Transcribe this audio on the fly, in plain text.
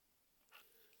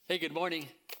Hey, good morning.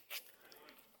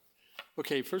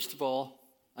 Okay, first of all,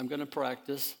 I'm going to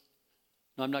practice.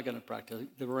 No, I'm not going to practice.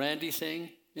 The Randy thing,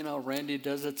 Randy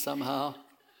does it somehow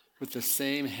with the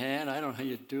same hand. I don't know how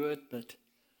you do it, but...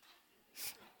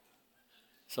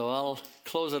 So I'll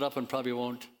close it up and probably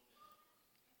won't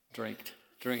drink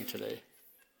today.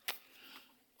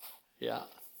 Yeah.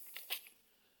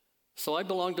 So I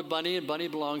belong to Bunny, and Bunny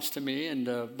belongs to me.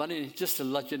 And Bunny, just to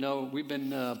let you know, we've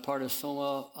been part of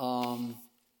Soma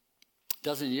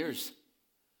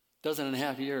dozen and a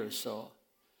half years. So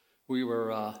we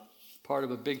were part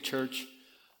of a big church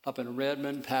up in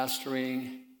Redmond,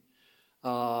 pastoring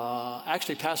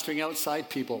outside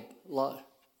people,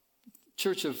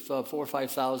 church of 4,000 or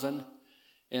 5,000.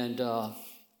 And the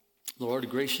Lord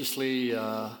graciously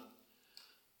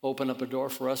opened up a door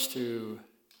for us to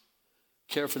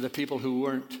care for the people who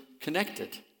weren't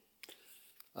connected.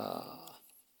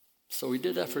 So we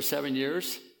did that for 7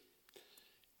 years.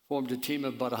 Formed a team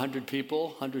of about 100 people,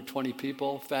 120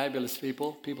 people, fabulous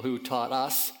people who taught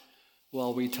us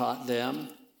while we taught them.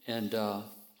 And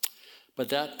but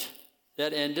that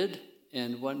ended,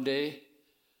 and one day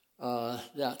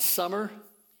that summer,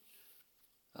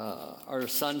 our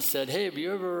son said, "Hey, have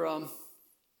you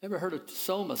ever heard of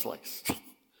Somas?" Like,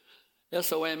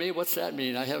 S-O-M-E, what's that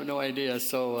mean? I have no idea.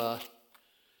 So,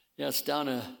 it's down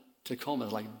to Tacoma.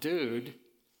 Like, dude,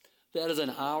 that is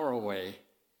an hour away.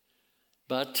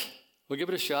 But we'll give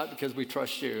it a shot because we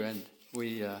trust you. And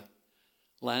we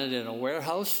landed in a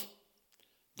warehouse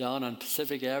down on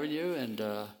Pacific Avenue, and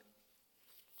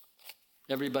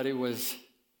everybody was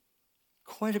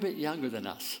quite a bit younger than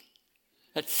us.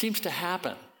 That seems to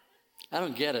happen. I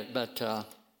don't get it, but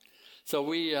so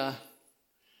we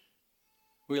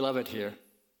love it here,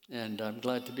 and I'm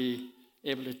glad to be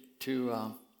able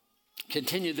to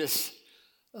continue this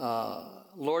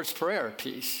Lord's Prayer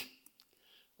piece.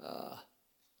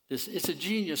 It's a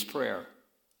genius prayer.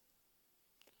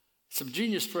 It's a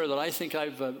genius prayer that I think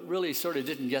I've really sort of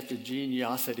didn't get the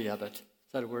geniosity of it.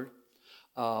 Is that a word?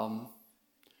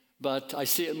 But I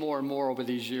see it more and more over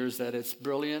these years that it's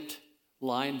brilliant,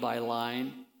 line by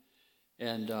line.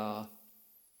 And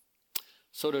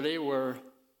so today we're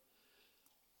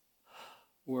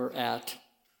at,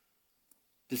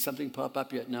 did something pop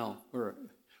up yet? No. We're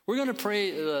going to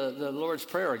pray the Lord's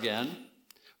Prayer again.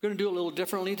 We're going to do it a little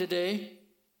differently today.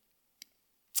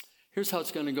 Here's how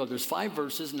it's going to go. There's 5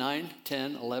 verses, 9,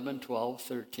 10, 11, 12,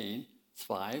 13. It's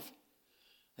 5,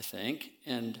 I think.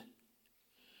 And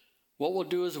what we'll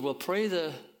do is we'll pray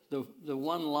the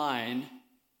one line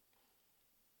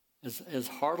as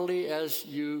heartily as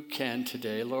you can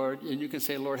today, Lord. And you can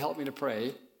say, Lord, help me to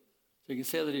pray. So you can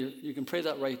say that you can pray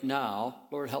that right now.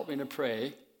 Lord, help me to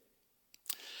pray.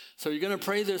 So you're going to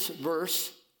pray this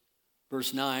verse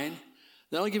 9.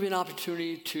 Then I'll give you an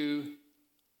opportunity to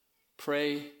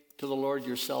pray to the Lord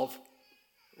yourself,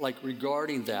 like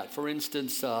regarding that. For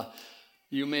instance,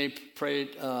 you may pray,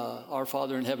 Our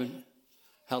Father in heaven,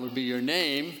 hallowed be your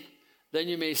name. Then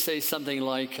you may say something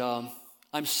like,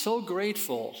 I'm so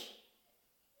grateful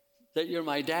that you're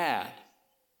my dad.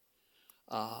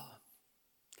 I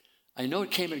know it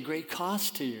came at great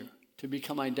cost to you to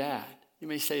become my dad. You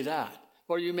may say that.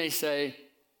 Or you may say,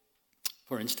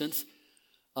 for instance,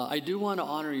 I do want to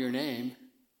honor your name.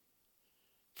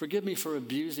 Forgive me for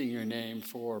abusing your name,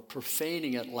 for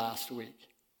profaning it last week.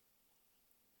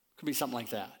 Could be something like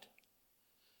that.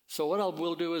 So what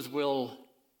we'll do is we're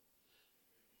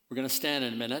going to stand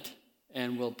in a minute,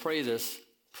 and we'll pray this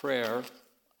prayer,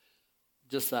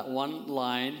 just that one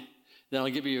line. Then I'll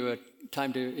give you a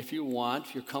time to, if you want,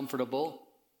 if you're comfortable.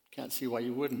 Can't see why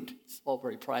you wouldn't. It's all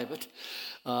very private.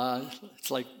 But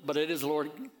it is,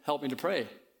 Lord, help me to pray.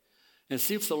 And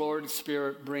see if the Lord's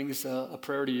Spirit brings a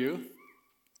prayer to you.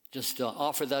 Just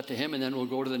offer that to him, and then we'll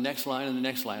go to the next line and the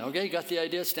next line. Okay, you got the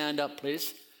idea? Stand up,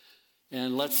 please.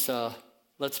 And let's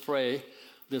pray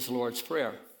this Lord's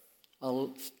Prayer.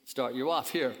 I'll start you off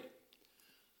here.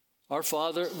 Our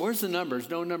Father, where's the numbers?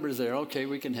 No numbers there. Okay,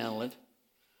 we can handle it.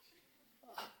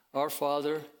 Our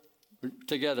Father,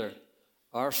 together.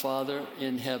 Our Father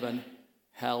in heaven,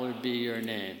 hallowed be your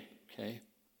name.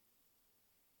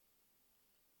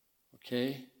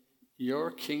 Okay.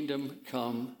 Your kingdom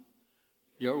come.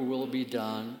 Your will be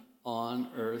done on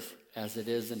earth as it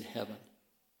is in heaven.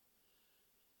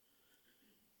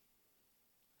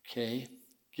 Okay.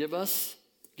 Give us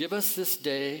this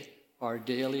day our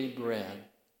daily bread.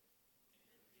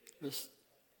 That's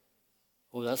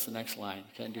the next line.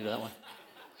 Can't do that one.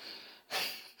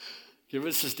 Give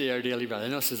us this day our daily bread. I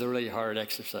know this is a really hard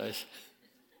exercise.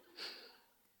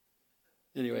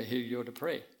 Anyway, here you go to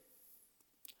pray.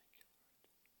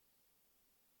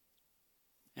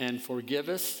 and forgive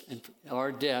us and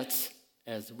our debts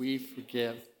as we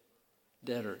forgive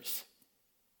debtors.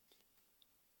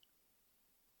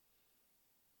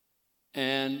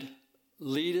 And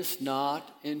lead us not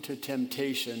into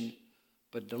temptation,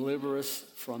 but deliver us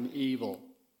from evil.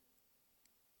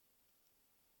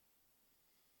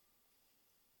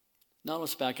 Now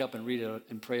let's back up and read it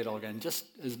and pray it all again. Just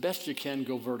as best you can,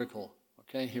 go vertical.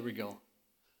 Okay, here we go.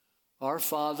 Our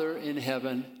Father in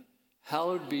heaven,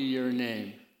 hallowed be your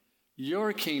name.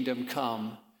 Your kingdom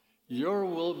come. Your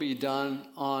will be done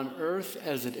on earth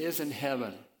as it is in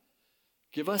heaven.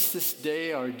 Give us this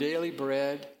day our daily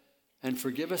bread, and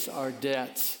forgive us our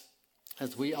debts,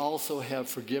 as we also have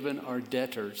forgiven our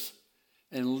debtors.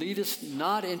 And lead us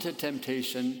not into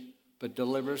temptation, but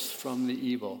deliver us from the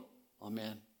evil.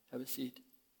 Amen. Have a seat.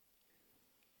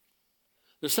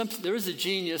 There is a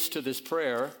genius to this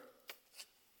prayer.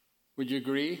 Would you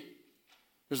agree?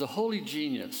 There's a holy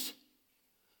genius.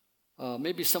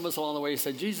 Maybe some of us along the way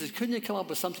said, Jesus, couldn't you come up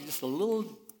with something just a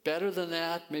little better than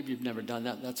that? Maybe you've never done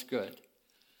that. That's good.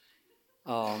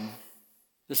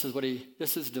 This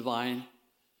is divine.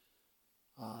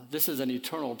 This is an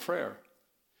eternal prayer.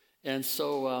 And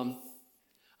so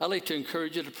I'd like to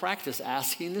encourage you to practice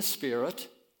asking the Spirit,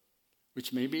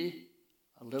 which may be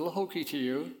a little hokey to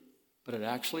you, but it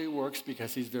actually works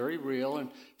because he's very real. And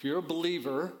if you're a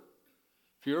believer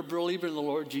in the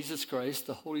Lord Jesus Christ,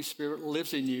 the Holy Spirit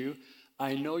lives in you.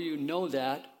 I know you know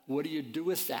that. What do you do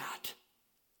with that?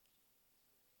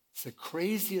 It's the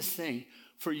craziest thing.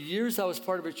 For years, I was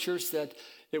part of a church that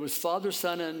it was Father,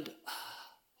 Son, and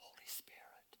Holy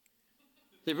Spirit.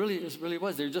 It really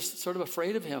was. They were just sort of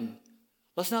afraid of him.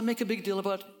 Let's not make a big deal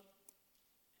about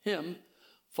him.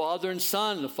 Father and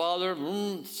Son, the Father,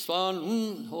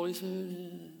 Son, Holy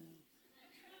Spirit.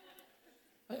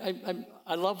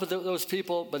 I love those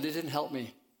people, but they didn't help me.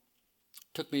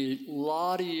 It took me a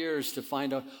lot of years to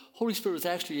find out Holy Spirit was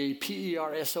actually a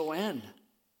Person.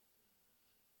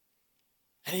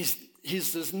 And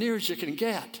he's as near as you can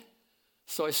get.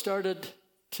 So I started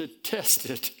to test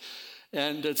it,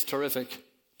 and it's terrific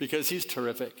because he's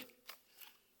terrific.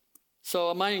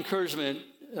 So my encouragement,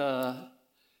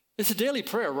 it's a daily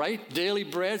prayer, right? Daily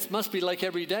bread must be like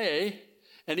every day.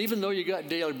 And even though you got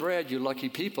daily bread, you lucky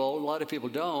people, a lot of people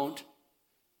don't.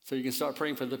 So you can start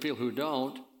praying for the people who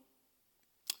don't. I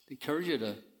encourage you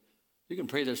can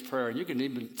pray this prayer, and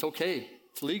it's okay.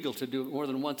 It's legal to do it more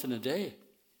than once in a day.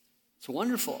 It's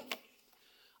wonderful.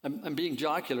 I'm being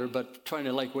jocular, but trying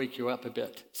to wake you up a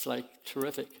bit. It's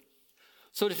terrific.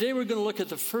 So today we're going to look at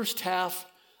the first half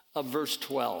of verse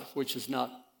 12, which is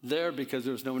not there because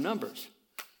there's no numbers.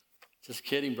 Just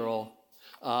kidding, bro.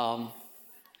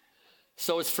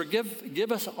 So it's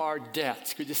give us our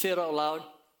debts. Could you say it out loud?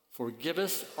 Forgive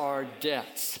us our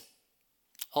debts.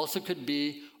 Also could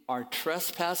be our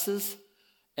trespasses,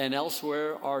 and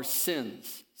elsewhere our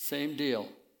sins. Same deal.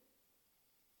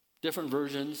 Different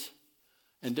versions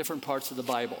and different parts of the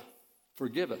Bible.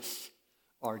 Forgive us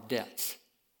our debts.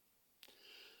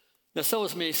 Now, some of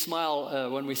us may smile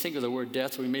when we think of the word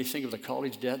debts. We may think of the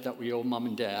college debt that we owe mom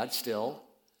and dad still,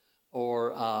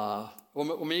 or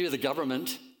maybe the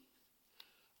government,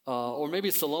 or maybe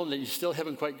it's the loan that you still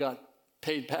haven't quite got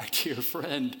paid back to your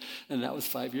friend, and that was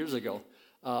 5 years ago.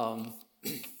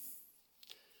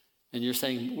 And you're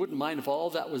saying, wouldn't mind if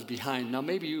all that was behind. Now,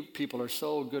 maybe you people are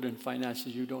so good in finances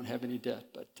you don't have any debt,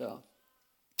 but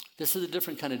this is a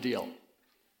different kind of deal.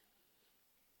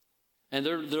 And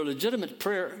they're legitimate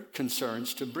prayer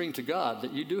concerns to bring to God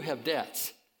that you do have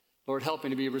debts. Lord, help me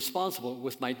to be responsible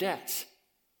with my debts.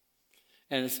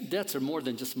 And debts are more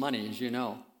than just money, as you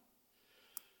know.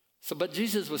 But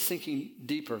Jesus was thinking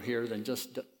deeper here than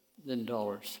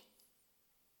dollars.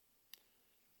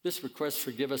 This request,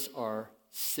 forgive us our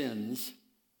sins,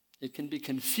 it can be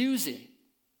confusing.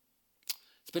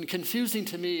 It's been confusing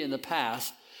to me in the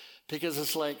past because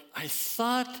it's I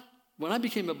thought when I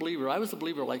became a believer, I was a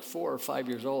believer 4 or 5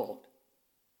 years old.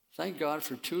 Thank God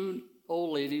for 2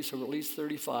 old ladies who were at least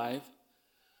 35.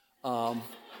 Well,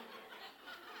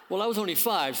 I was only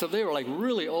 5, so they were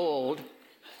really old.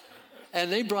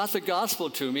 And they brought the gospel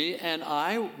to me, and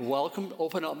I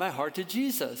opened up my heart to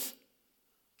Jesus.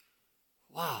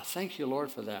 Wow, thank you, Lord,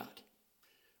 for that.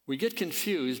 We get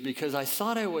confused because I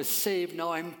thought I was saved.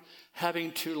 Now I'm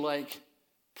having to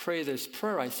pray this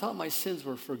prayer. I thought my sins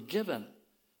were forgiven.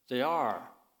 They are.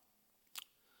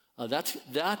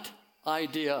 That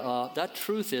idea, that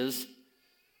truth is,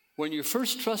 when you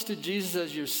first trusted Jesus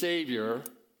as your Savior,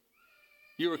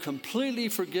 you were completely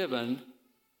forgiven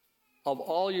of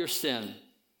all your sin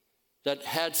that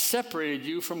had separated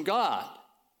you from God.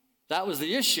 That was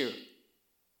the issue.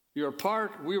 We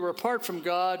were apart from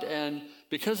God, and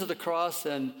because of the cross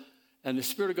and the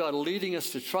Spirit of God leading us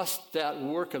to trust that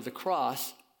work of the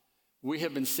cross, we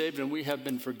have been saved and we have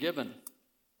been forgiven.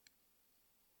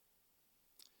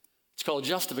 It's called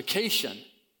justification.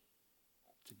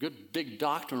 It's a good big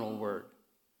doctrinal word.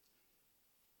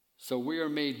 So we are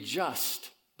made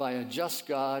just by a just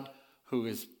God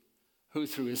who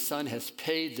through his Son has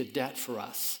paid the debt for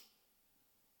us.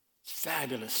 It's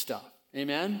fabulous stuff.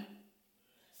 Amen?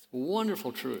 It's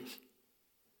wonderful truth.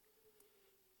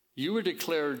 You were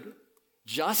declared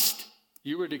just.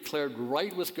 You were declared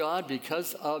right with God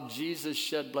because of Jesus'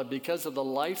 shed blood, because of the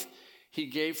life he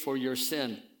gave for your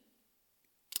sin.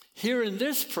 Here in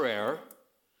this prayer,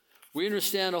 we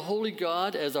understand a holy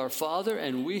God as our Father,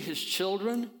 and we his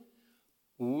children,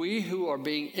 we who are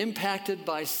being impacted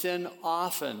by sin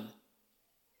often.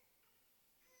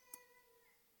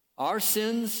 Our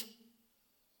sins,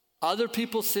 other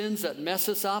people's sins that mess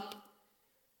us up,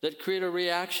 that create a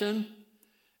reaction,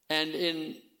 and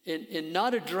in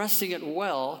not addressing it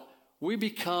well, we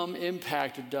become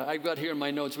impacted. I've got here in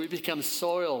my notes, we become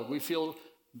soiled. We feel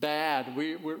bad.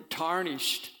 We're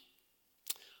tarnished.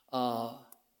 And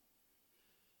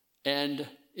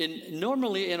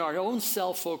normally in our own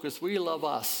self-focus, we love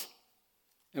us.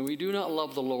 And we do not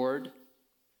love the Lord.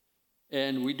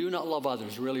 And we do not love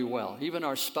others really well. Even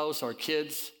our spouse, our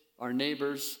kids, our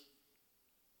neighbors.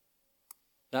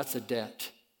 That's a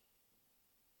debt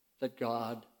that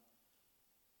God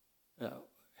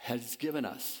has given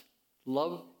us.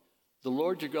 Love the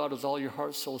Lord your God with all your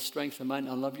heart, soul, strength, and mind,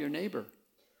 and love your neighbor.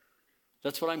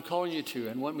 That's what I'm calling you to.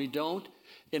 And when we don't,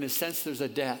 in a sense, there's a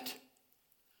debt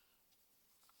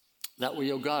that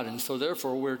we owe God. And so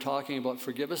therefore, we're talking about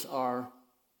forgive us our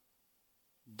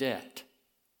debt.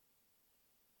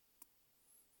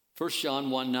 1 John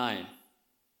 1:9.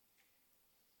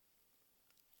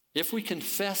 If we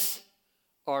confess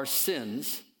our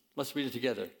sins, let's read it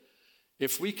together.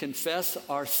 If we confess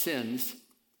our sins, do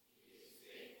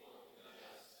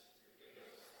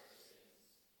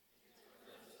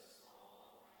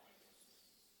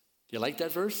you like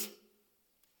that verse?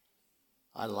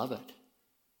 I love it.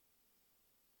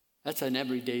 That's an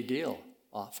everyday deal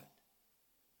often.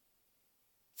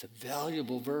 It's a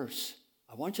valuable verse.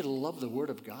 I want you to love the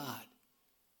Word of God.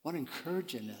 I want to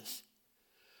encourage you in this.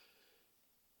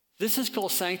 This is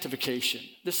called sanctification.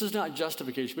 This is not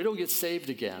justification. We don't get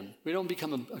saved again. We don't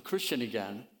become a Christian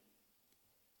again.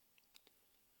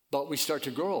 But we start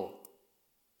to grow.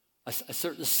 A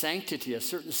certain sanctity, a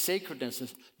certain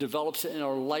sacredness develops in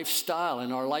our lifestyle,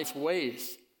 in our life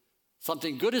ways.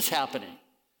 Something good is happening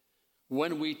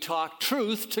when we talk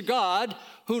truth to God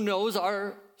who knows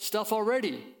our stuff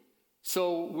already.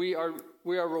 So we are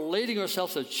relating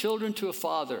ourselves as children to a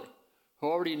Father who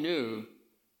already knew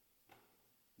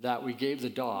that we gave the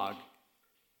dog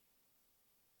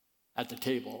at the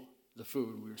table the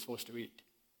food we were supposed to eat.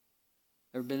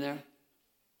 Ever been there?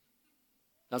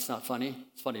 That's not funny.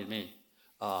 It's funny to me.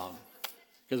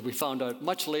 Because we found out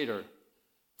much later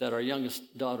that our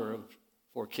youngest daughter of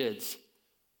 4 kids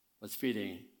was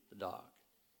feeding the dog.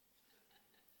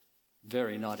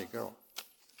 Very naughty girl.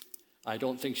 I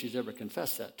don't think she's ever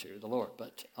confessed that to the Lord,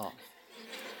 but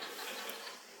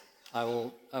I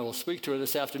will speak to her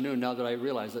this afternoon now that I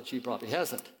realize that she probably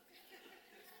hasn't.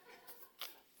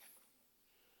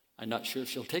 I'm not sure if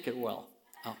she'll take it well.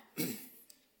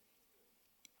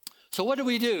 So what do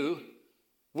we do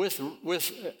with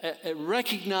a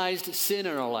recognized sin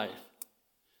in our life?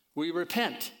 We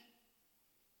repent.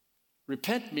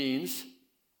 Repent means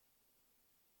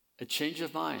a change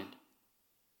of mind.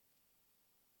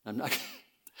 I'm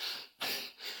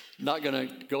not going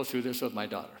to go through this with my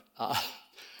daughter,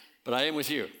 but I am with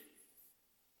you.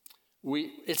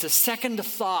 It's a second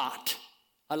thought.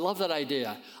 I love that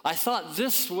idea. I thought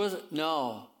this was,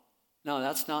 no,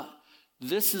 that's not,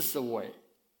 this is the way.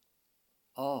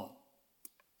 Oh,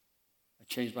 I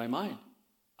changed my mind.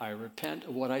 I repent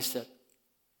of what I said.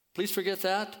 Please forget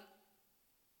that.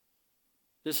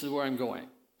 This is where I'm going.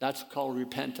 That's called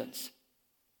repentance.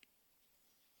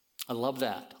 I love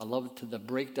that. I love the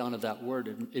breakdown of that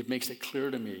word. It makes it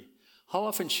clear to me. How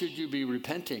often should you be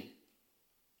repenting?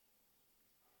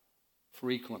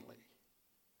 Frequently.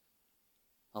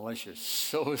 Unless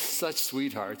you're such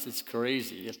sweethearts, it's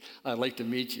crazy. I'd like to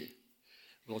meet you.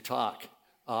 We'll talk.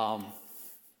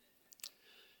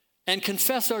 And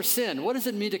confess our sin. What does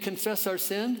it mean to confess our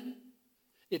sin?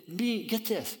 Get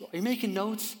this. Are you making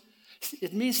notes?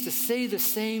 It means to say the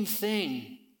same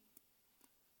thing.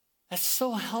 That's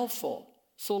so helpful.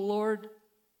 So, Lord,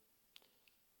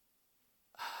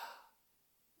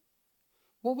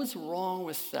 what was wrong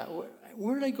with that?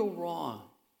 Where did I go wrong?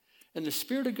 And the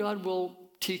Spirit of God will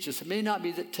teach us. It may not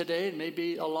be that today, it may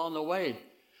be along the way.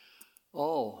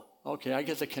 Oh, okay, I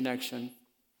get the connection.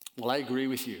 Well, I agree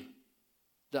with you.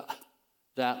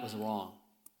 That was wrong.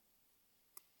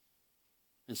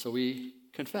 And so we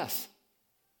confess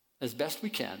as best we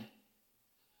can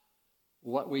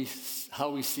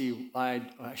how we see, I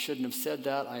shouldn't have said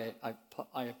that.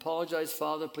 I apologize,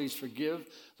 Father. Please forgive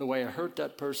the way I hurt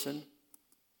that person.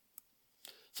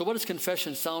 So what does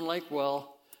confession sound like?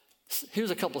 Well,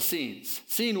 here's a couple scenes.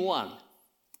 Scene 1.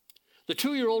 The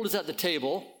 2-year-old is at the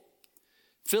table,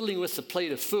 fiddling with the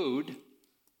plate of food,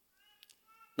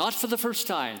 not for the first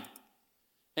time,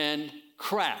 and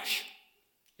crash,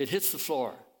 it hits the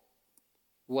floor.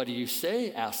 What do you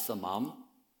say? Asks the mom.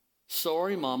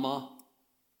 Sorry, Mama.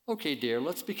 Okay, dear,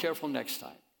 let's be careful next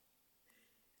time.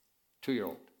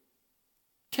 2-year-old.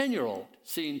 10-year-old,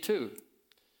 scene 2.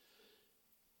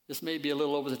 This may be a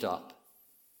little over the top.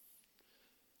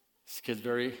 This kid's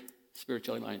very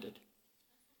spiritually minded.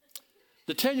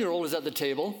 The 10-year-old is at the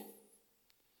table,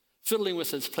 fiddling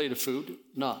with his plate of food,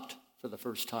 not for the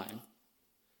first time,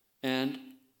 and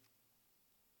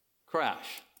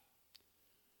crash.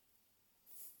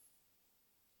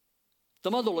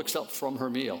 The mother looks up from her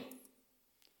meal.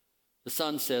 The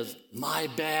son says, my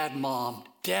bad, Mom,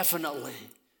 definitely.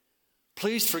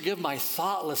 Please forgive my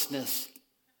thoughtlessness.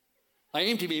 I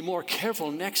aim to be more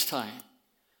careful next time.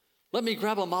 Let me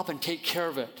grab a mop and take care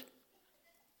of it.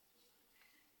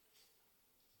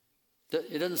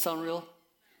 It doesn't sound real?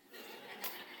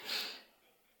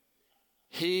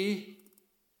 He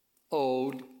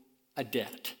owed a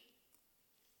debt.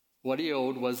 What he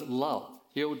owed was love.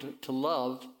 He owed to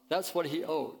love. That's what he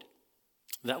owed.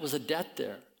 That was a debt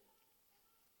there.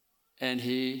 And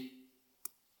he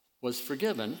was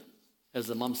forgiven, as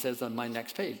the mom says on my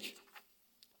next page.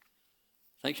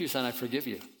 Thank you, son, I forgive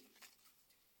you.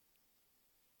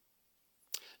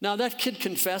 Now that kid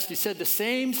confessed. He said the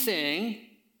same thing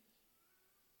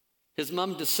his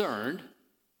mom discerned.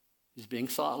 He's being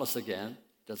thoughtless again,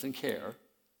 doesn't care.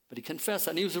 But he confessed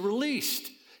and he was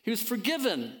released. He was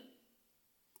forgiven.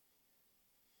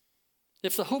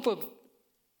 If the hope of,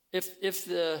 if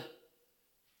the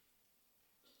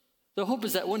hope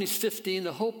is that when he's 15,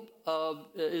 the hope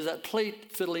is that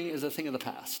plate fiddling is a thing of the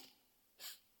past.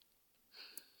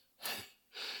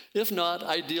 If not,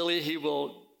 ideally, he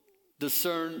will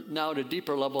discern now at a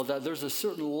deeper level that there's a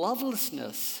certain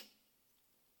lovelessness.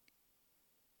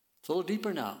 It's a little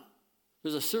deeper now.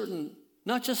 There's a certain,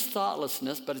 not just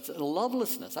thoughtlessness, but it's a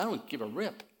lovelessness. I don't give a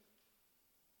rip.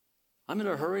 I'm in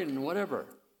a hurry and whatever.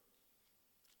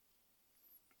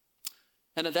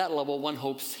 And at that level, one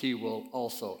hopes he will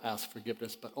also ask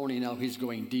forgiveness, but only now he's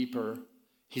going deeper.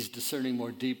 He's discerning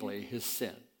more deeply his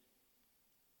sin.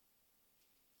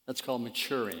 That's called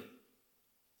maturing.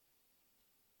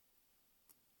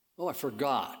 Oh, I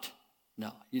forgot.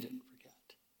 No, you didn't forget.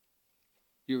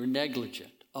 You were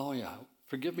negligent. Oh, yeah.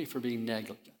 Forgive me for being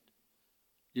negligent.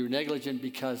 You were negligent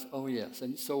because, oh, yes.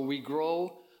 And so we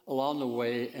grow along the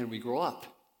way and we grow up.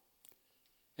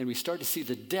 And we start to see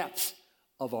the depths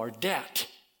of our debt,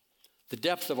 the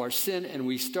depth of our sin, and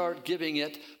we start giving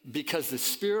it because the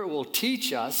Spirit will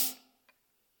teach us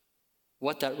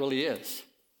what that really is.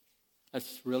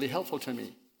 That's really helpful to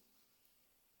me.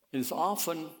 And it's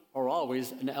often or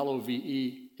always an LOVE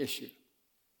issue.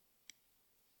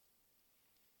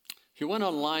 If you went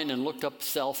online and looked up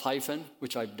self hyphen,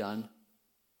 which I've done,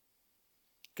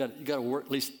 you got to work,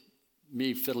 at least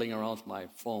me fiddling around with my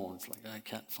phone. It's like I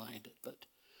can't find it, but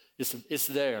it's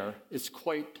there. It's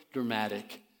quite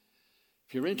dramatic.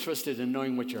 If you're interested in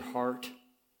knowing what your heart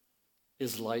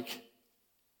is like,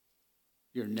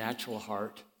 your natural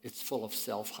heart, it's full of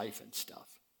self-hyphen stuff.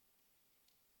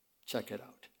 Check it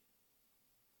out.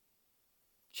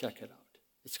 Check it out.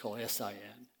 It's called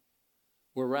SIN.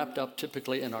 We're wrapped up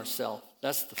typically in ourself.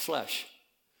 That's the flesh.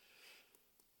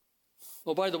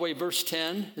 Oh, by the way, verse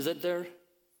 10, is it there?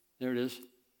 There it is.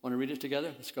 Want to read it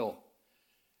together? Let's go.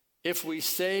 If we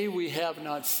say we have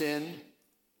not sinned,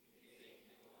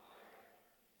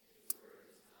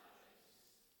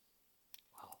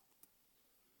 wow.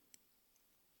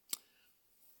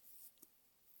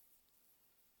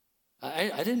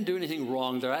 I didn't do anything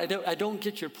wrong there. I don't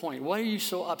get your point. Why are you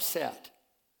so upset?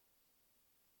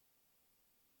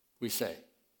 We say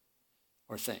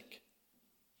or think.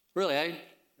 Really, I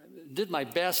did my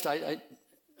best. I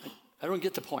don't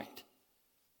get the point.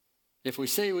 If we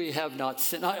say we have not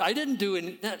sinned, I didn't do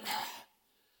any.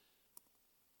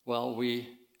 Well, we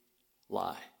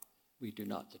lie. We do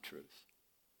not the truth.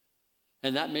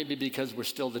 And that may be because we're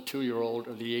still the 2-year-old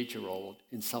or the 8-year-old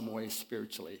in some way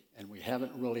spiritually, and we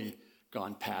haven't really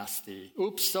gone past the,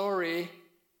 oops, sorry.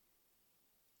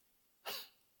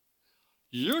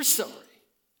 You're sorry.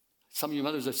 Some of you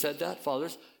mothers have said that,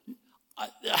 fathers.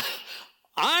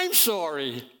 I'm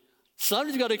sorry.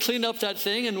 Somebody's got to clean up that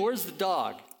thing, and where's the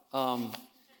dog?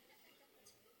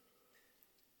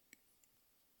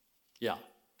 Yeah.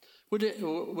 Would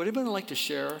anyone like to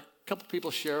share? A couple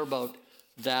people share about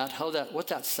that, what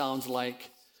that sounds like,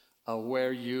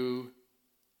 where you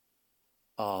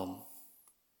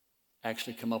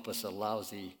actually come up with a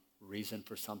lousy reason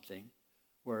for something,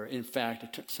 where in fact,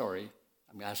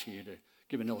 I'm asking you to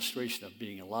give an illustration of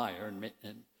being a liar,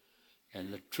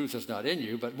 and the truth is not in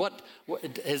you. But what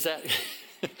is that?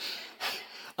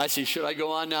 I see. Should I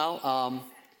go on now?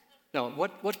 No.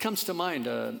 What comes to mind?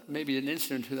 Maybe an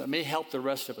incident that may help the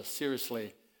rest of us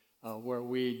seriously, where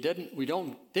we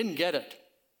didn't get it.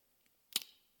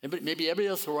 Maybe everybody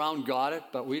else around got it,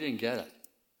 but we didn't get it.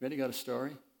 Ready? Got a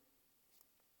story?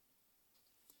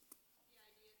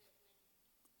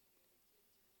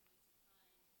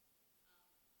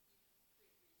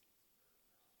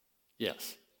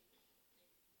 Yes.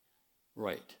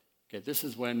 Right. Okay, this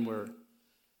is when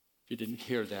if you didn't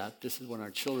hear that, this is when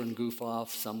our children goof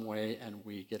off some way and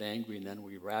we get angry, and then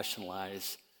we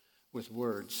rationalize with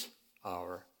words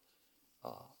our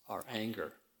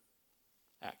anger,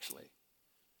 actually.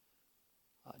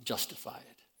 Justify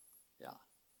it. Yeah.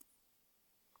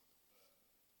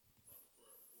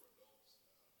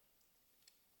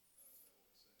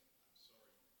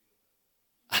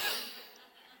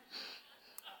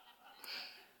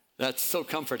 That's so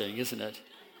comforting, isn't it?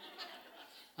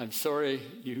 I'm sorry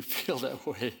you feel that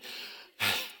way.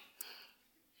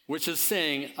 Which is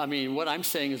saying, what I'm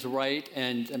saying is right,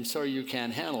 and I'm sorry you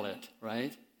can't handle it,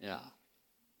 right? Yeah.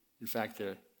 In fact,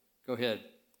 go ahead.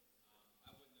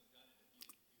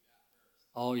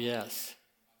 Oh, yes.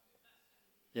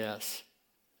 Yes.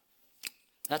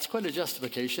 That's quite a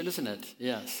justification, isn't it?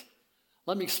 Yes.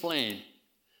 Let me explain.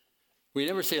 We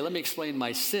never say, let me explain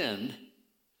my sin.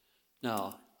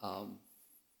 No.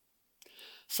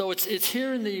 So it's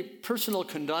here in the personal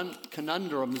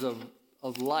conundrums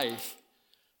of life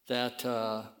that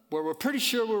where we're pretty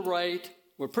sure we're right,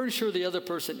 we're pretty sure the other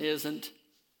person isn't,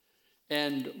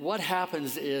 and what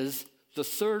happens is the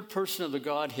third person of the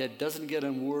Godhead doesn't get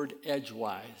a word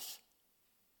edgewise.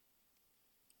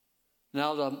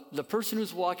 Now, the person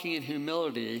who's walking in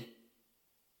humility,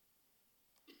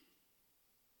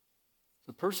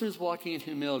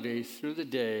 through the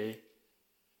day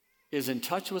is in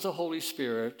touch with the Holy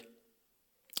Spirit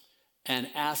and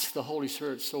asks the Holy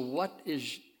Spirit, so what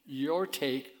is your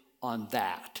take on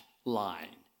that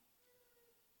line?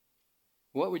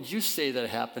 What would you say that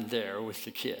happened there with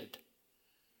the kid?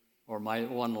 Or my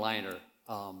one-liner?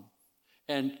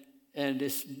 And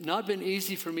it's not been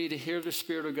easy for me to hear the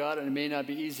Spirit of God, and it may not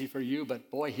be easy for you, but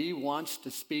boy, He wants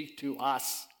to speak to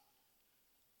us.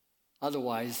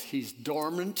 Otherwise, He's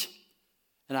dormant.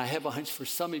 And I have a hunch for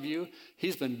some of you,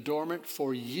 He's been dormant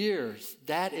for years.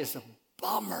 That is a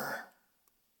bummer.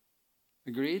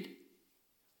 Agreed?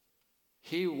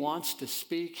 He wants to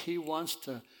speak. He wants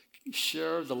to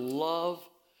share the love.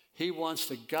 He wants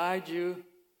to guide you.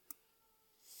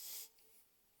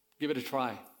 Give it a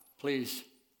try, please.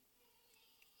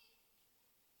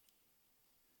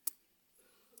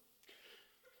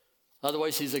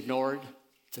 Otherwise, He's ignored.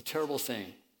 It's a terrible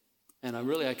thing. And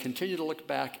I continue to look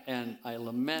back and I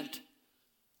lament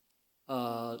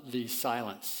the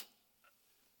silence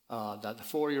that the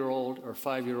 4-year-old or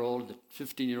 5-year-old, the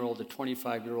 15-year-old, the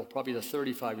 25-year-old, probably the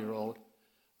 35-year-old,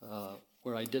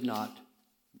 where I did not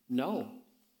know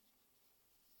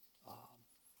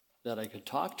that I could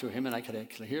talk to him and I could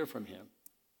actually hear from him.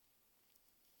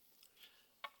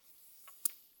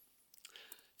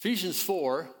 Ephesians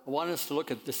 4, I want us to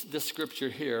look at this scripture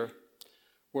here,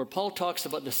 where Paul talks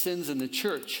about the sins in the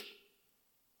church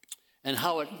and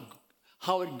how it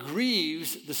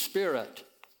grieves the Spirit.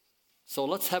 So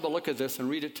let's have a look at this and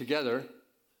read it together.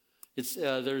 It's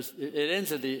at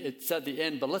the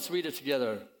end, but let's read it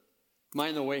together.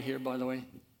 Mind the way here, by the way.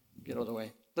 Get out of the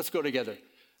way. Let's go together.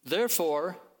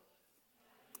 Therefore,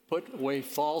 put away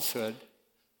falsehood,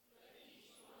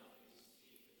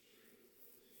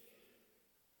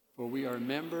 for we are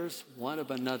members one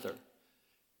of another.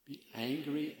 Be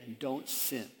angry and don't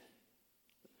sin.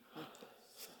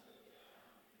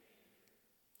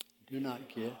 Do not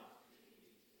give.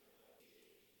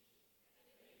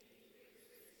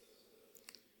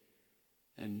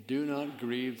 And do not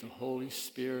grieve the Holy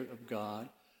Spirit of God,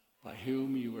 by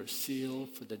whom you were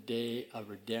sealed for the day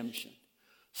of redemption.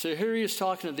 So here he is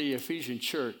talking to the Ephesian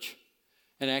church.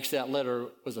 And actually that letter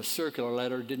was a circular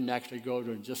letter, didn't actually go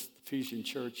to just the Ephesian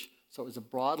church. So it was a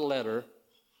broad letter.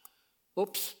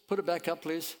 Oops, put it back up,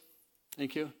 please.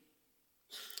 Thank you.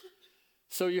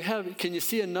 So can you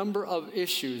see a number of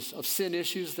issues, of sin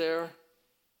issues there?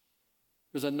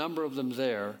 There's a number of them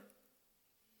there.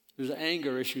 There's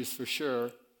anger issues for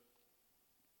sure.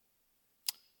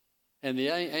 And the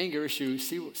anger issue,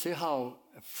 see how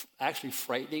actually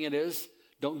frightening it is?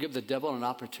 Don't give the devil an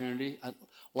opportunity.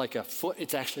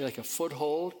 It's actually like a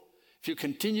foothold. If you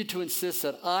continue to insist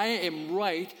that I am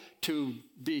right to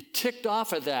be ticked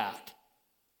off of that,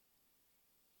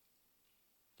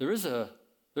 there's a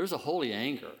holy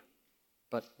anger,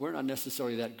 but we're not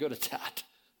necessarily that good at that.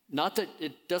 Not that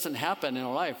it doesn't happen in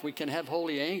our life. We can have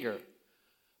holy anger.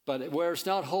 But where it's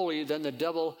not holy, then the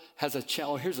devil has a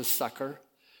challenge. Here's a sucker.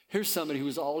 Here's somebody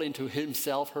who's all into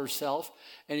himself, herself,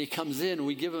 and he comes in and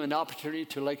we give him an opportunity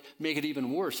to make it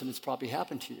even worse, and it's probably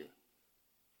happened to you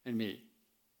and me.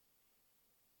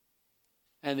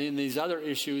 And in these other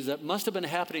issues that must have been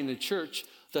happening in the church,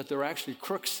 that there are actually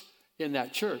crooks in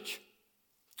that church,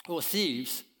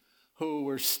 thieves who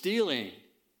were stealing.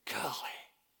 Golly.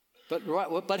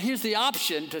 But here's the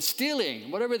option to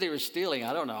stealing, whatever they were stealing,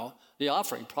 I don't know, the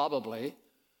offering probably.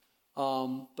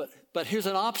 But here's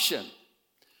an option.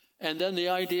 And then the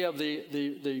idea of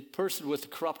the person with the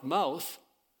corrupt mouth,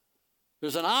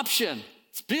 there's an option.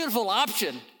 It's a beautiful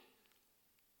option.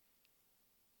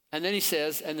 And then he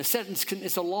says, and the sentence,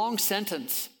 it's a long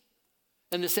sentence.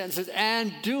 And the sentence says,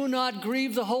 and do not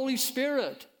grieve the Holy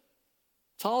Spirit.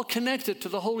 It's all connected to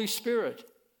the Holy Spirit,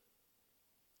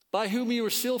 by whom you were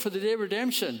sealed for the day of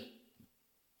redemption.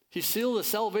 He sealed the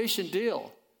salvation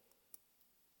deal.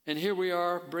 And here we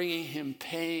are bringing him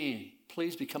pain.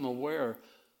 Please become aware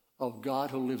of God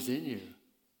who lives in you.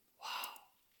 Wow.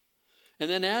 And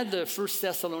then add the 1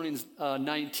 Thessalonians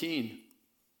 19.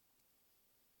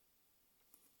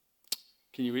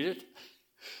 Can you read it?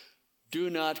 Do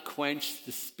not quench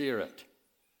the Spirit.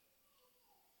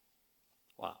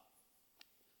 Wow.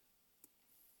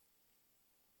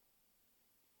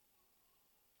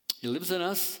 He lives in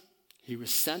us. He was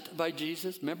sent by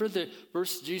Jesus. Remember the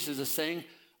verse Jesus is saying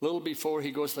a little before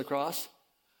he goes to the cross?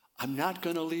 I'm not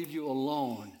going to leave you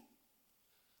alone.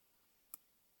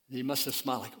 And he must have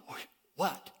smiled like,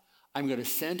 what? I'm going to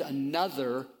send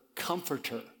another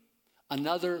comforter,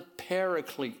 another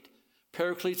paraclete.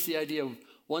 Paraklete, the idea of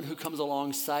one who comes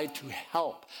alongside to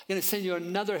help. I'm going to send you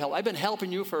another help. I've been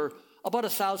helping you for about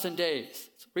 1,000 days.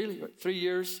 It's really 3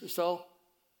 years or so.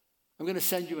 I'm going to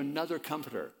send you another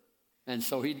comforter. And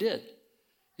so he did.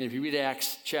 And if you read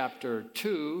Acts chapter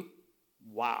 2,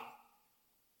 wow.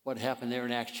 What happened there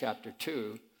in Acts chapter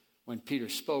 2 when Peter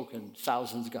spoke and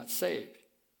thousands got saved.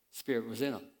 Spirit was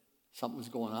in them. Something was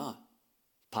going on.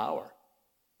 Power.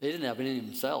 They didn't have any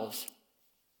themselves.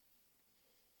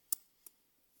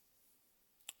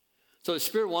 So the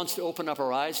Spirit wants to open up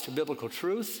our eyes to biblical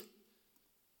truth.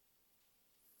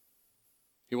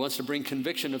 He wants to bring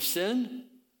conviction of sin.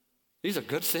 These are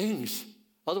good things.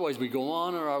 Otherwise, we go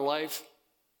on in our life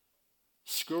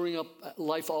screwing up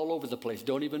life all over the place.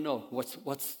 Don't even know what's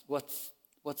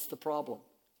the problem.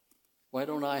 Why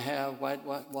don't I have?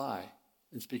 Why?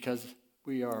 It's because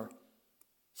we are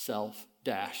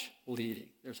self-leading.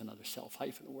 There's another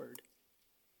self-hyphen word.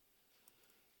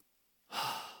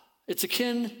 It's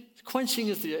akin. Quenching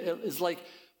is like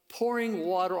pouring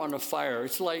water on a fire.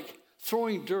 It's like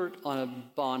throwing dirt on a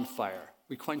bonfire.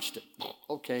 We quenched it.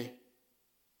 Okay.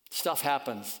 Stuff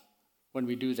happens when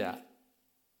we do that.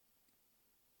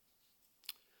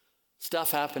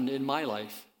 Stuff happened in my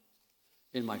life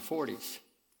in my 40s.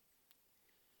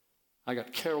 I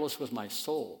got careless with my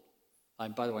soul.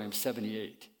 By the way, I'm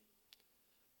 78.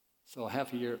 So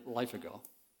half a year life ago.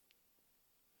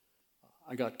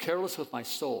 I got careless with my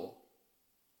soul.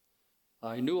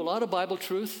 I knew a lot of Bible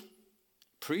truth,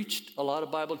 preached a lot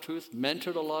of Bible truth,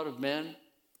 mentored a lot of men,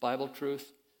 Bible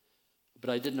truth,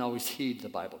 but I didn't always heed the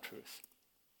Bible truth.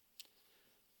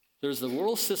 There's the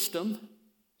world system,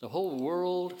 the whole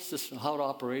world system, how it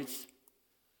operates.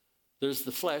 There's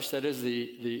the flesh, that is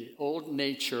the old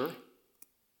nature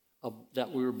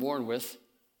that we were born with.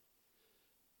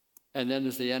 And then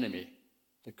there's the enemy,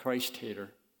 the Christ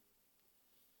hater,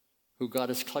 who got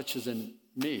his clutches in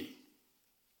me.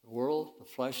 The world, the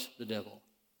flesh, the devil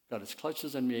got his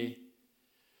clutches in me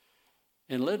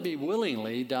and led me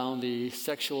willingly down the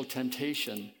sexual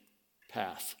temptation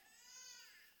path.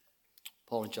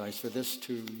 Apologize for this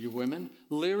to you women.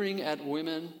 Leering at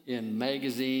women in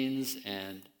magazines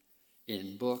and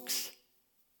in books.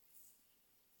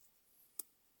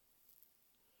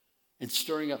 And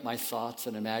stirring up my thoughts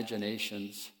and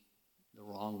imaginations the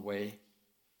wrong way.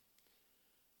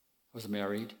 I was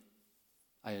married.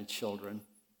 I had children.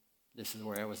 This is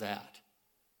where I was at.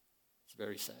 It's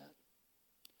very sad.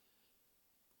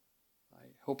 I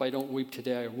hope I don't weep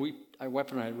today. I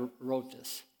wept when I wrote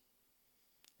this.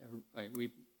 I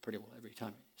weep pretty well every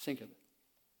time I think of it.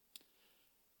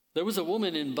 There was a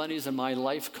woman in Bunny's and my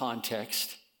life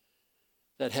context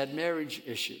that had marriage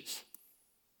issues.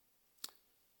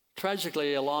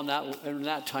 Tragically, in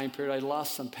that time period, I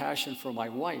lost some passion for my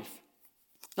wife.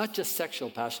 Not just sexual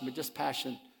passion, but just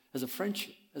passion as a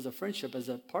friendship, as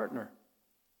a partner.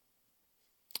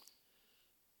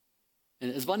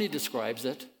 And as Bunny describes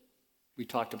it, we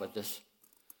talked about this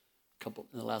in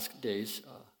the last days,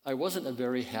 I wasn't a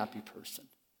very happy person.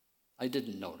 I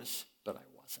didn't notice, but I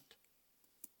wasn't.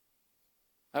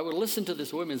 I would listen to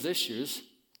this woman's issues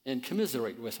and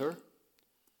commiserate with her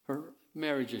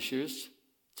marriage issues.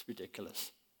 It's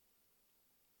ridiculous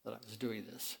that I was doing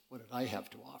this. What did I have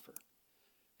to offer?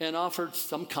 And offered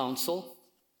some counsel.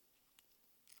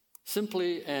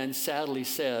 Simply and sadly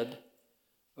said,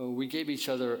 we gave each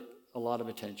other a lot of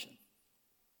attention.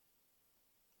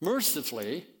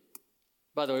 Mercifully,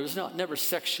 by the way, it was never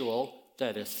sexual,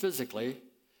 that is, physically,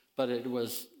 but it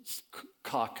was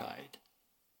cockeyed.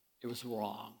 It was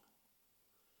wrong.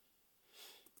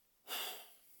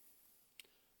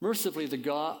 Mercifully,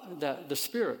 the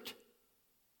Spirit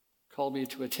called me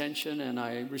to attention, and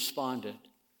I responded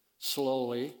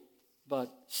slowly,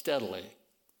 but steadily,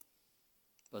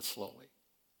 but slowly.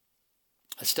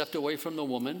 I stepped away from the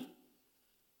woman,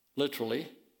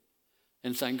 literally,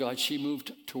 and thank God she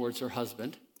moved towards her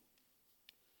husband.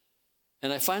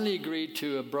 And I finally agreed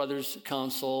to a brother's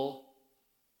counsel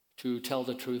to tell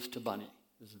the truth to Bunny.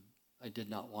 I did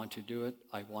not want to do it.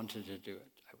 I wanted to do it.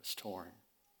 I was torn.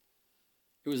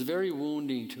 It was very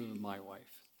wounding to my wife.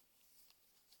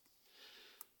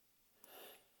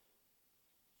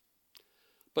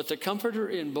 But the comforter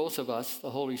in both of us,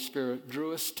 the Holy Spirit,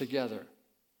 drew us together.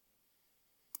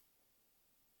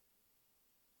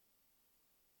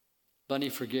 Bunny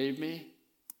forgave me,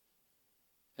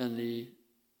 and the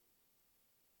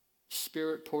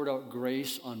Spirit poured out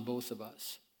grace on both of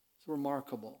us. It's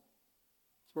remarkable.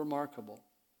 It's remarkable.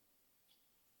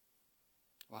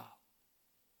 Wow.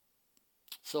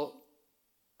 So,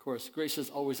 of course, grace is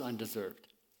always undeserved.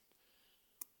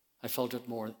 I felt it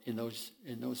more in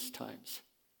those times.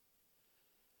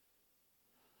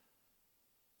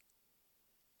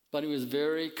 Bunny was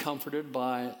very comforted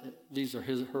by, these are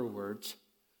her words,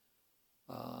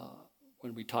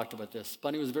 when we talked about this.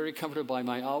 Bunny was very comforted by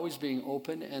my always being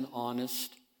open and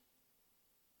honest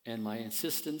and my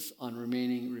insistence on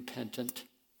remaining repentant,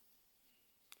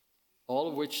 all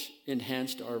of which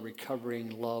enhanced our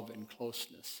recovering love and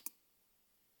closeness.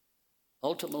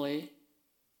 Ultimately,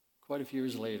 quite a few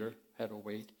years later, had to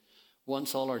wait,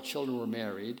 once all our children were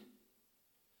married,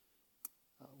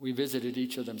 we visited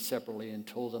each of them separately and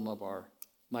told them of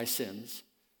my sins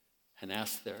and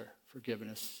asked their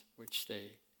forgiveness, which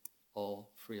they all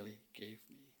freely gave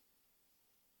me.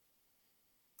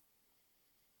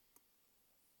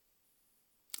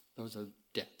 Those are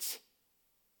debts.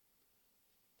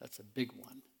 That's a big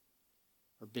one,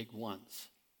 or big ones,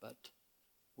 but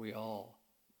we all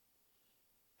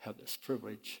have this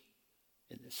privilege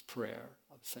in this prayer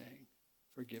of saying,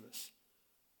 forgive us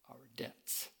our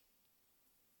debts.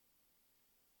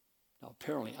 Now,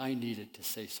 apparently I needed to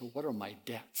say, so what are my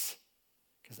debts?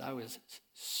 Because I was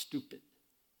stupid.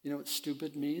 You know what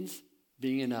stupid means?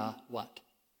 Being in a what?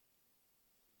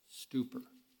 Stupor.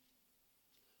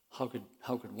 How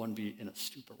could one be in a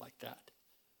stupor like that?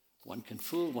 One can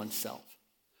fool oneself.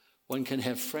 One can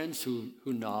have friends who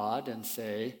nod and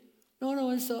say,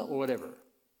 no, it's or whatever.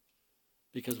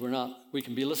 Because we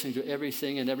can be listening to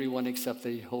everything and everyone except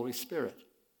the Holy Spirit.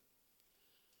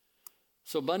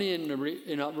 So Bunny, in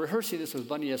rehearsing this with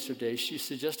Bunny yesterday, she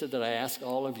suggested that I ask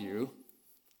all of you,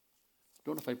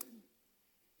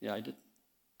 I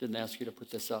didn't ask you to put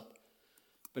this up,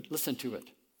 but listen to it.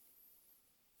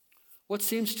 What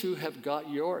seems to have got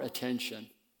your attention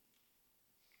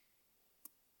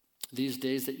these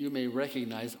days that you may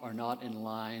recognize are not in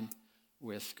line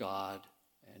with God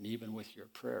and even with your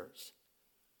prayers?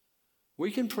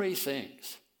 We can pray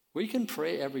things. We can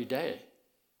pray every day.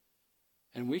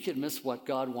 And we can miss what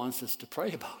God wants us to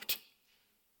pray about.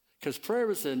 Because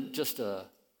prayer is a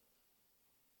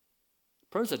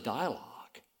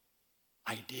dialogue,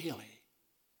 ideally.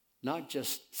 Not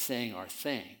just saying our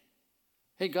thing.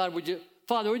 Hey, God,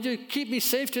 Father, would you keep me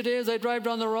safe today as I drive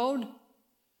down the road?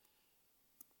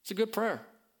 It's a good prayer.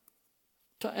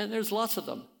 And there's lots of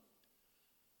them.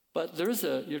 But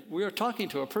we are talking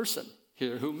to a person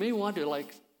here who may want to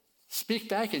speak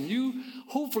back, and you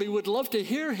hopefully would love to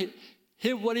hear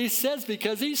what he says,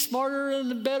 because he's smarter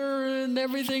and better and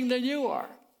everything than you are.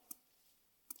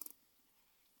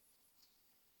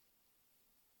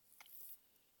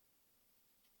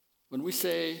 when we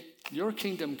say, your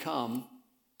kingdom come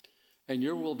and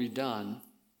your will be done,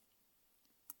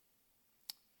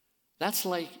 that's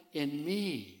like in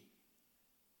me.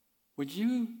 Would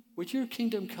your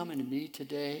kingdom come in me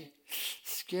today?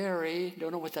 Scary.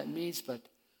 Don't know what that means, but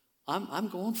I'm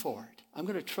going for it. I'm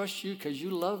going to trust you because you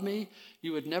love me.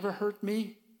 You would never hurt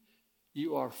me.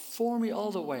 You are for me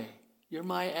all the way. You're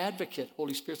my advocate.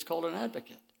 Holy Spirit's called an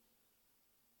advocate.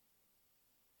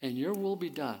 And your will be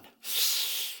done.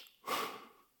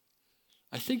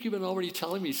 I think you've been already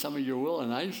telling me some of your will,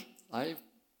 and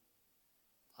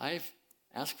I've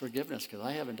asked forgiveness because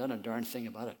I haven't done a darn thing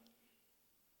about it.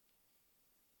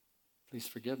 Please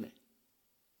forgive me.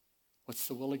 What's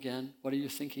the will again? What are you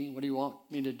thinking? What do you want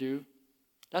me to do?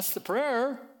 That's the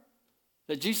prayer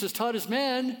that Jesus taught his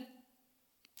men.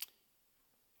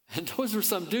 And those were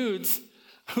some dudes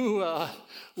who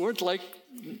weren't like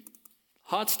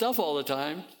hot stuff all the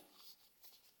time.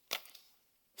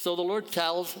 So the Lord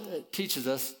teaches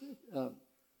us,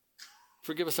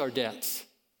 forgive us our debts.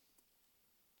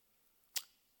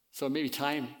 So it may be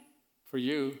time for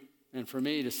you and for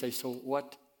me to say, so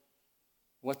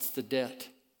what's the debt?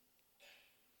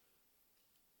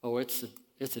 Oh, it's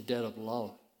a debt of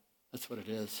love. That's what it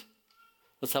is.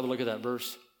 Let's have a look at that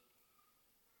verse.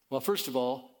 Well, first of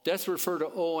all, debts refer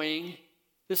to owing.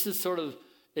 This is sort of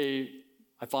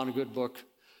I found a good book,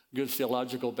 good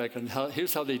theological book, and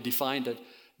here's how they defined it.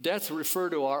 Debts refer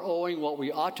to our owing what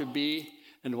we ought to be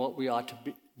and what we ought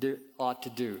to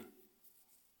do.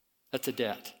 That's a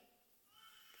debt.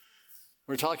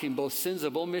 We're talking both sins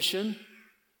of omission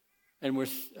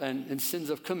and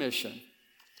sins of commission.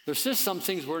 There's just some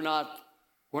things we're not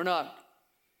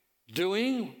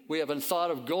doing, we haven't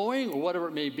thought of going, or whatever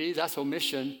it may be. That's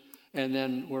omission. And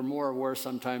then we're more aware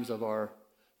sometimes of our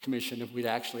commission if we'd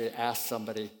actually ask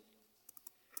somebody,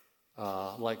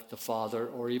 like the Father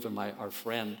or even our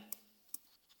friend.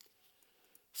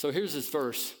 So here's this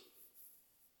verse.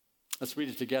 Let's read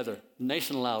it together, nice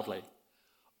and loudly.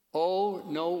 Owe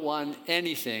no one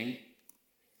anything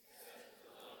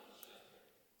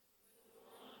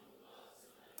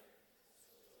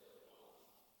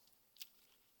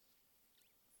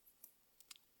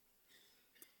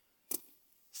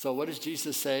So what does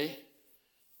Jesus say?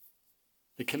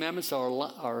 The commandments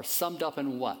are summed up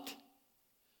in what?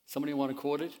 Somebody want to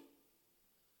quote it?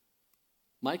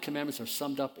 My commandments are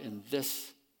summed up in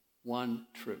this one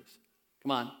truth.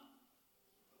 Come on.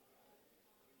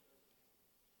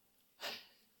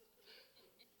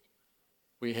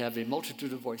 We have a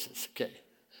multitude of voices. Okay.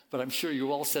 But I'm sure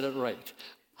you all said it right.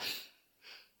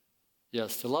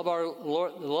 Yes, to love our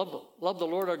Lord, love the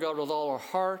Lord our God with all our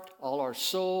heart, all our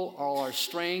soul, all our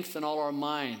strength, and all our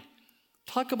mind.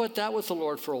 Talk about that with the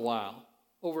Lord for a while,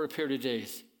 over a period of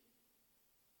days.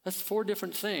 That's 4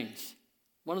 different things.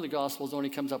 One of the Gospels only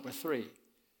comes up with 3.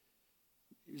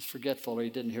 He was forgetful or he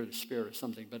didn't hear the Spirit or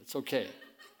something, but it's okay.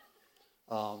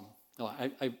 No,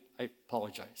 I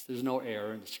apologize. There's no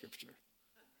error in the Scripture.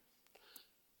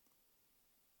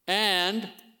 And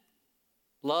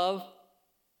love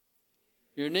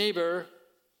your neighbor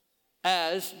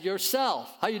as yourself.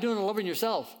 How you doing in loving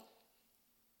yourself?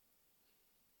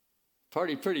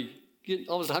 Pretty,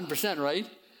 almost 100%, right?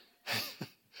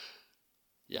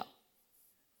 Yeah.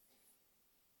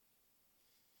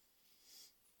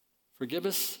 Forgive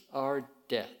us our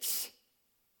debts,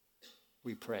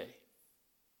 we pray.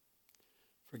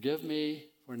 Forgive me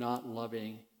for not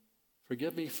loving.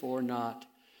 Forgive me for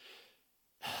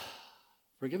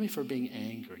being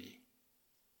angry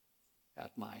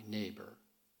at my neighbor.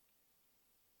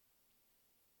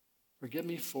 Forgive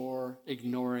me for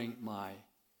ignoring my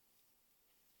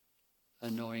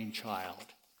annoying child.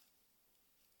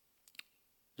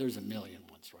 There's a million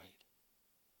ones, right?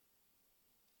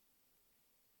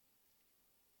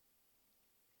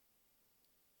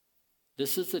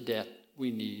 This is the debt we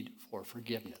need for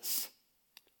forgiveness.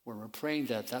 When we're praying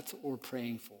that's what we're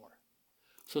praying for.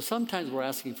 So sometimes we're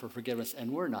asking for forgiveness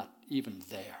and we're not even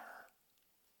there.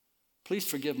 Please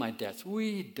forgive my debts.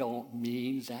 We don't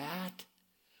mean that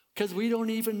because we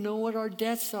don't even know what our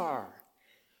debts are.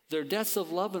 They're debts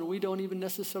of love and we don't even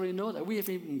necessarily know that. We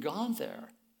haven't even gone there.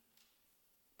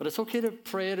 But it's okay to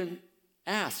pray it and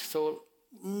ask. So,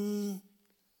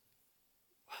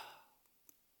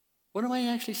 what am I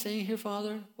actually saying here,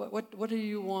 Father? What do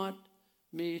you want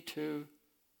me to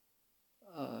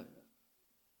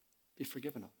be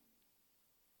forgiven of?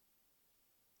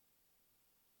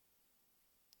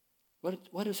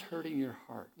 What is hurting your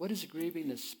heart? What is grieving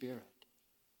the Spirit?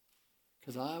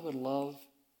 Because I would love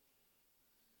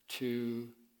to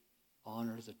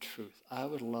honor the truth. I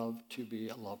would love to be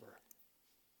a lover.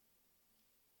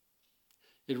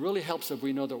 It really helps if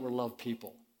we know that we're loved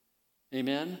people.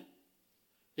 Amen?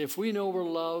 If we know we're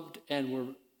loved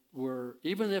and we're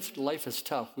even if life is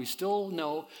tough, we still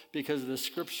know because of the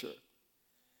scripture.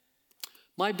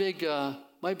 My big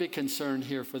concern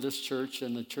here for this church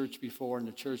and the church before and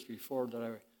the church before that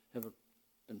I have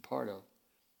been part of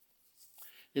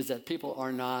is that people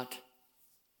are not,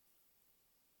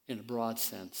 in a broad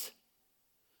sense,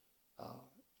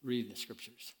 reading the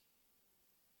scriptures.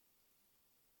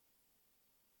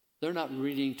 They're not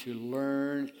reading to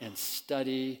learn and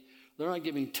study. They're not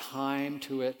giving time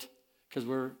to it because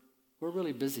we're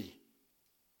really busy.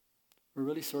 We're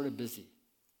really sort of busy.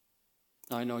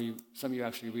 Now, I know some of you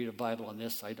actually read a Bible on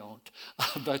this. I don't,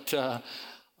 but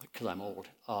because I'm old.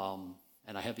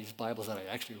 And I have these Bibles that I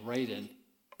actually write in.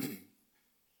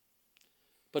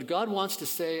 But God wants to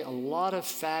say a lot of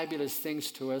fabulous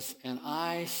things to us, and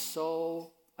I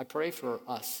pray for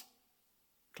us,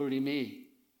 including me,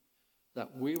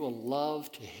 that we will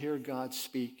love to hear God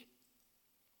speak,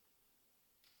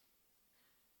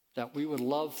 that we would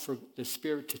love for the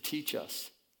Spirit to teach us.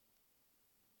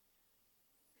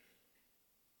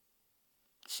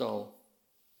 So,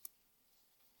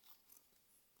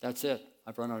 that's it.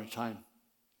 I've run out of time.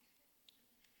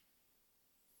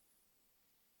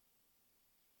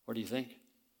 What do you think?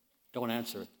 Don't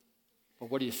answer it. But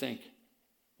what do you think?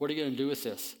 What are you going to do with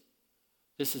this?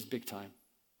 This is big time.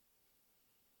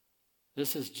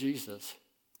 This is Jesus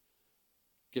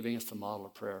giving us the model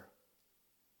of prayer.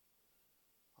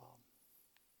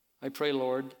 I pray,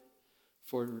 Lord,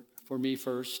 for me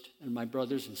first and my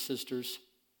brothers and sisters.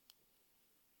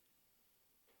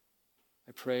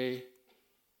 I pray,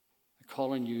 I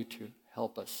call on you to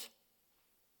help us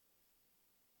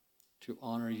to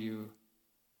honor you.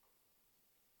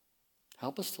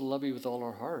 Help us to love you with all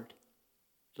our heart.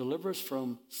 Deliver us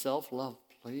from self-love,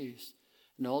 please,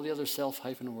 and all the other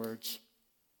self-hyphen words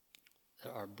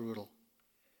that are brutal.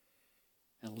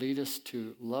 And lead us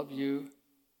to love you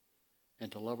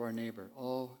and to love our neighbor.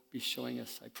 Oh, be showing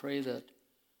us. I pray that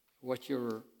what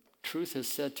your truth has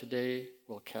said today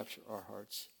will capture our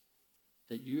hearts,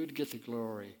 that you'd get the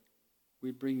glory.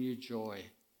 We bring you joy,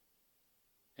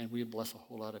 and we bless a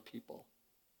whole lot of people.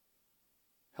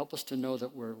 Help us to know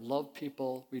that we're loved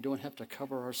people. We don't have to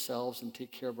cover ourselves and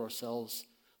take care of ourselves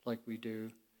like we do.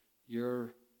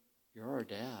 You're our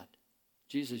dad.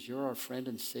 Jesus, you're our friend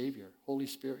and Savior. Holy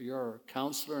Spirit, you're our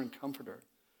counselor and comforter.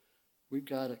 We've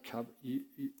got it covered.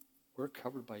 We're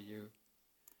covered by you.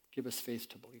 Give us faith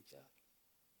to believe that.